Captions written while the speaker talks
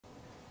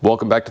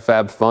Welcome back to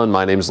Fab Fun.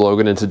 My name is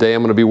Logan, and today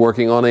I'm going to be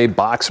working on a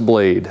box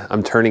blade.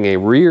 I'm turning a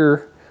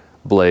rear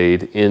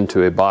blade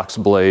into a box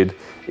blade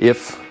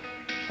if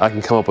I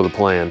can come up with a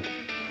plan.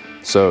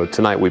 So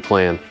tonight we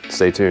plan.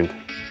 Stay tuned.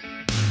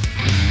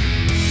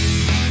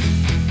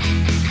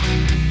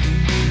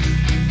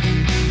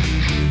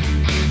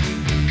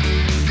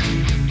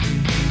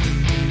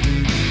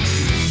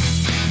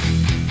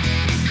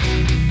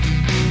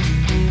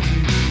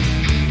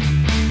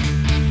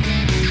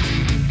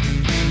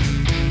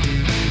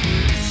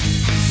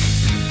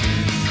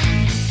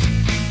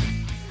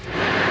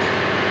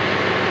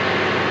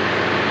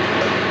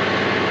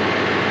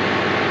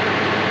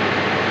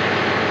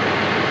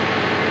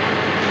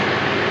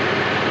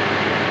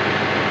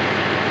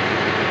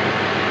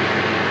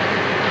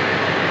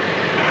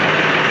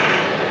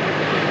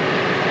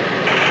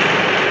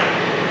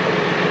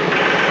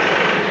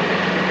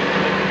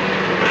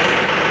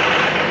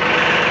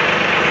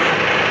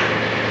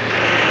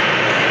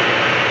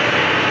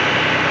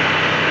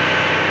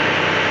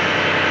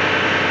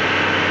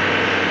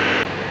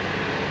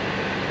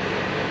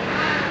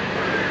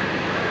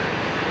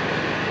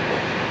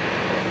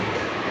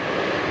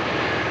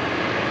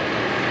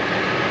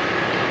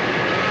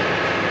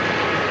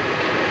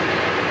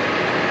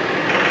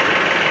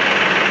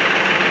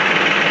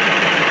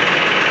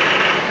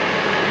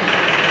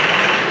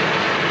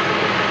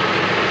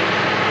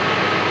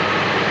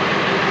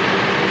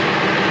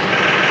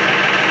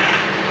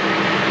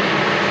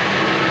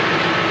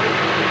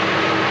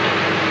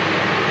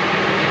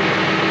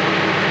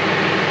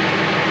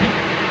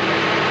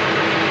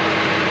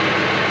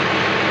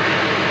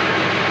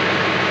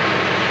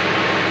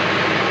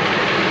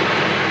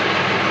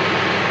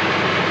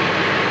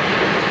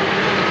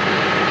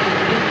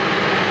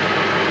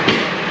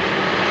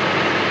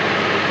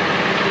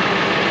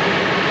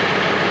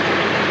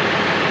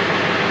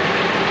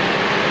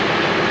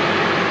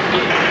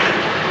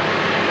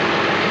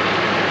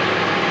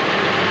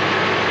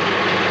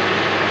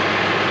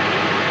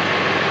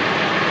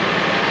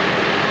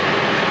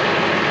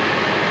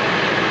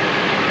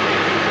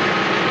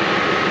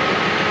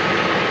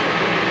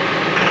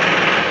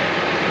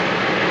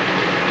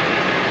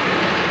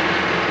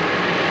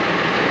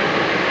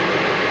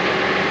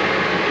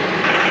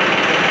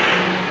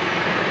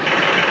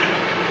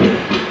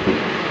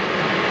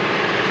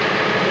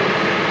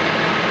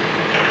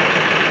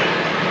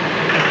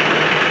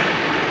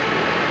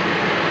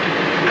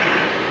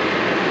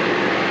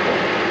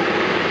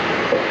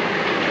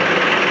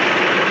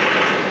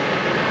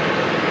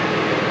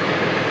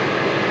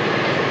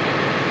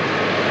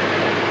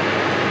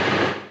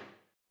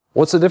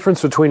 What's the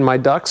difference between my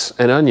ducks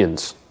and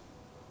onions?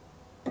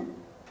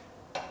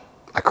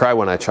 I cry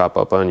when I chop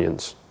up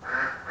onions.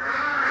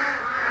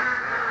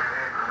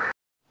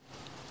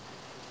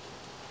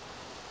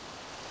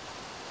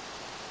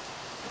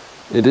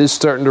 It is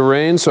starting to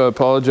rain, so I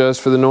apologize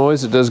for the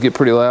noise. It does get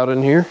pretty loud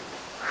in here.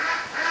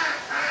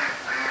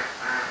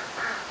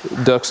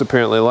 Ducks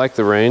apparently like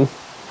the rain.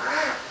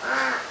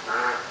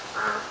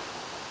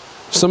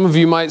 Some of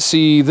you might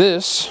see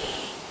this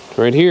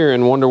right here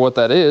and wonder what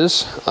that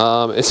is.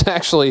 It's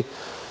actually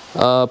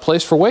a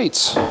place for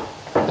weights.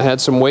 I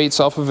had some weights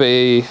off of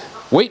a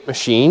weight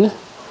machine.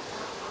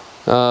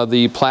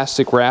 The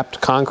plastic wrapped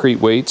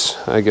concrete weights,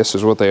 I guess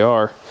is what they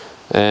are,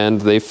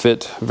 and they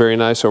fit very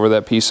nice over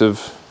that piece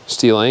of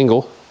steel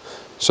angle.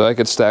 So I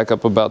could stack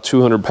up about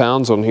 200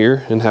 pounds on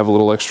here and have a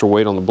little extra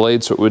weight on the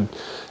blade so it would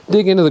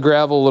dig into the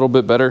gravel a little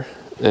bit better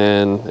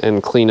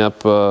and clean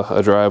up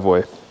a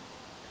driveway.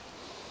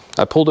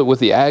 I pulled it with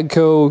the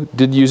AGCO,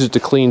 did use it to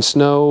clean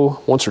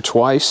snow once or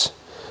twice,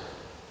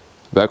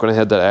 back when I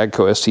had that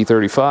AGCO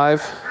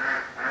ST35.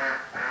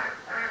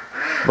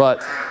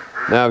 But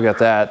now I've got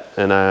that,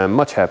 and I'm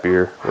much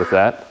happier with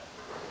that.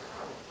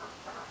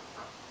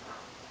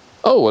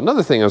 Oh,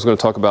 another thing I was going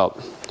to talk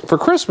about. For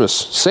Christmas,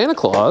 Santa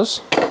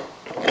Claus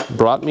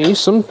brought me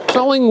some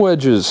felling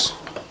wedges.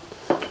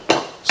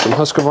 Some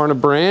Husqvarna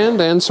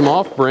brand and some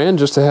off-brand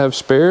just to have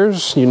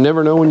spares. You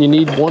never know when you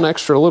need one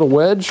extra little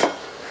wedge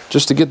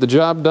just to get the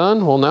job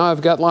done. Well, now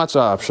I've got lots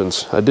of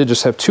options. I did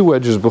just have 2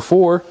 wedges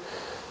before,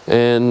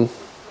 and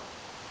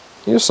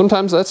you know,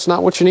 sometimes that's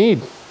not what you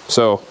need.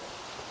 So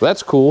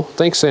that's cool.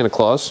 Thanks, Santa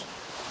Claus.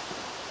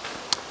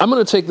 I'm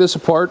going to take this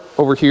apart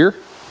over here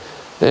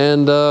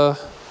and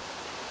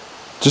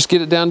just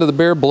get it down to the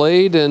bare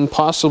blade and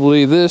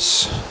possibly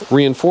this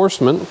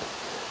reinforcement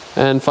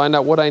and find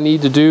out what I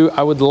need to do.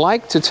 I would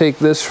like to take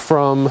this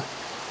from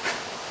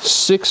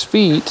 6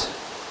 feet,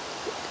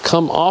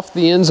 come off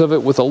the ends of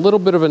it with a little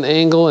bit of an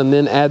angle, and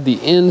then add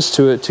the ends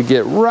to it to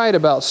get right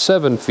about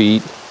 7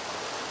 feet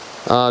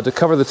to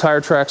cover the tire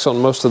tracks on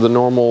most of the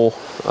normal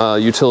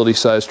utility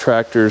size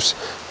tractors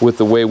with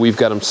the way we've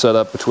got them set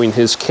up between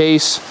his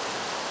case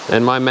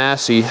and my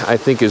Massey. I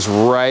think is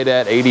right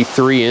at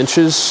 83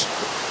 inches.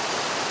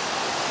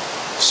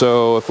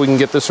 So if we can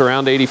get this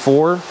around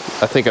 84, I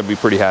think I'd be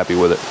pretty happy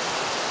with it.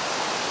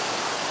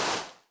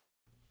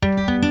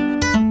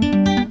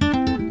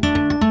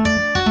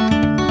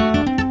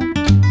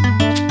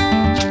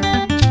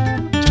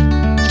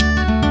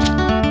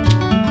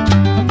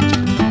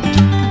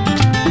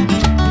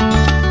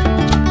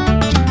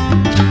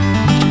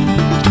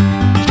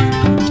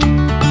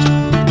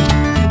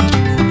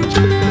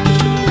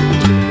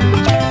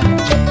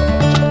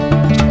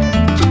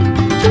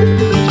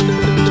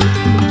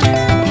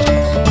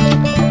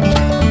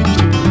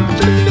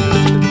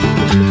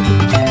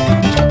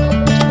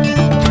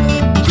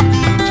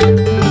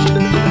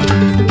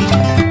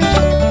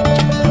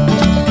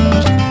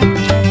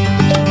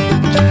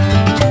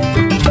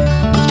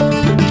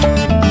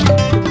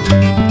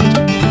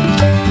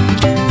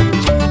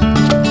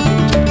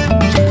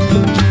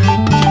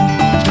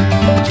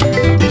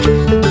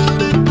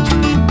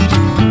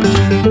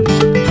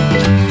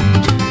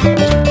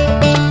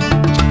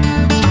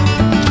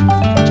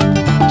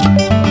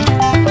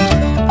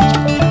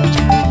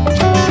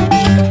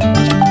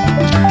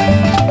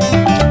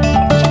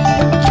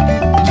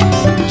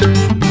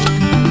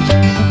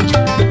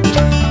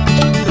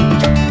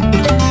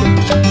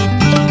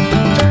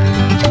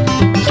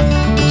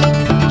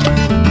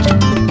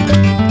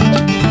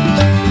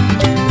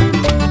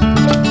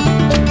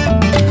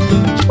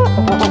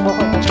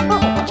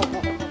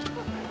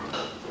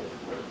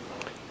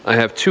 I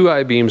have two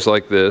I-beams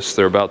like this.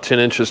 They're about 10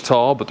 inches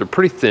tall, but they're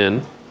pretty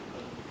thin.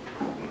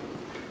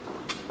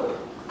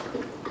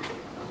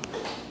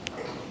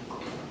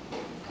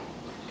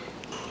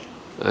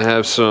 I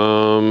have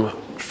some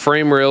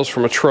frame rails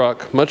from a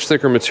truck, much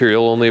thicker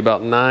material, only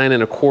about 9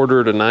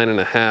 1/4 to 9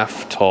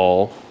 1/2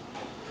 tall.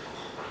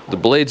 The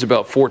blade's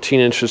about 14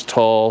 inches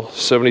tall,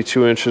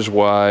 72 inches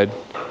wide.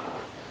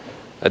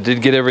 I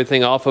did get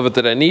everything off of it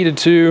that I needed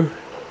to,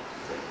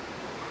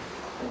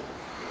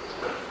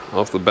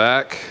 off the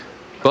back,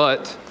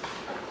 but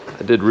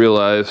I did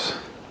realize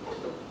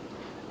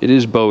it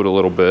is bowed a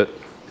little bit.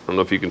 I don't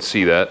know if you can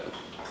see that.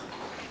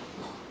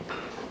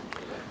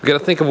 We've got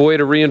to think of a way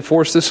to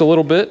reinforce this a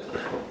little bit.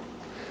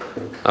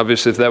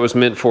 Obviously, if that was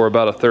meant for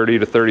about a 30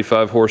 to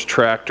 35 horse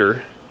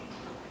tractor,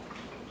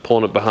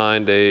 pulling it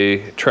behind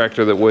a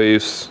tractor that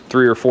weighs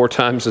 3 or 4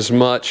 times as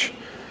much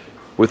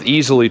with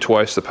easily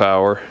twice the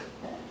power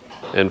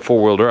and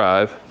 4-wheel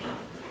drive,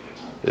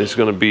 is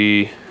going to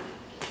be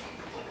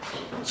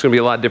a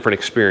lot different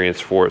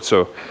experience for it.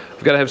 So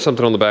I've got to have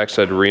something on the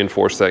backside to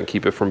reinforce that and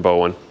keep it from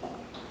bowing.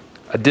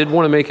 I did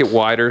want to make it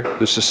wider.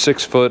 This is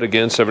 6 foot,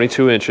 again,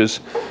 72 inches.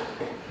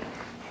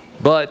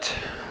 But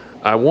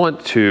I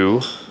want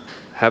to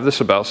have this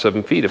about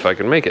 7 feet if I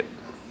can make it.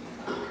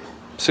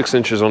 6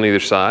 inches on either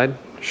side,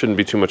 shouldn't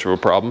be too much of a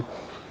problem.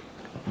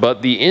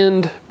 But the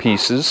end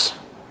pieces,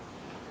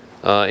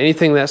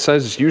 anything that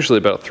size is usually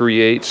about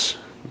 3/8,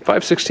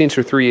 5/16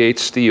 or 3/8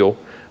 steel.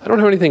 I don't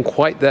have anything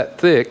quite that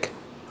thick,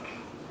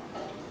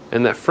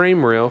 and that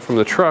frame rail from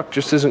the truck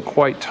just isn't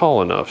quite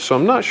tall enough. So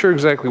I'm not sure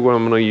exactly what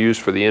I'm going to use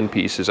for the end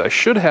pieces. I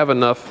should have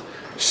enough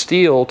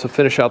steel to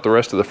finish out the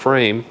rest of the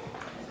frame.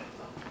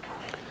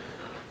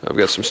 I've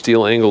got some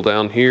steel angle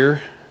down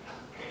here.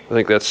 I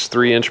think that's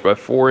 3 inch by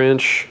 4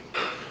 inch.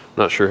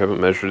 Not sure, haven't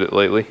measured it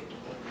lately.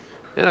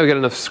 And I've got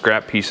enough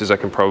scrap pieces I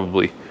can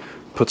probably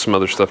put some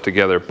other stuff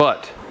together.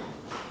 But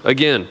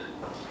again,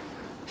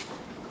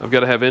 I've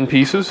got to have end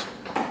pieces.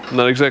 I'm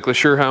not exactly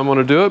sure how I'm going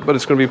to do it, but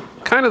it's going to be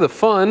kind of the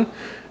fun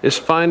is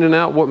finding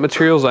out what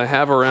materials I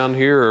have around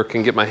here or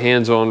can get my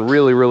hands on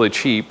really, really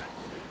cheap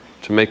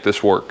to make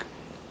this work.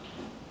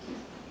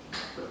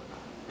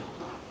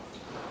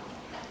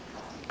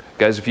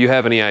 Guys, if you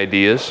have any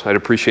ideas, I'd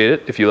appreciate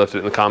it if you left it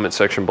in the comment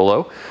section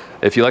below.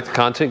 If you like the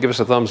content, give us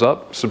a thumbs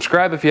up.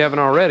 Subscribe if you haven't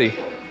already.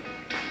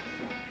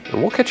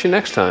 And we'll catch you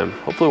next time.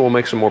 Hopefully we'll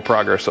make some more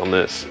progress on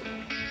this.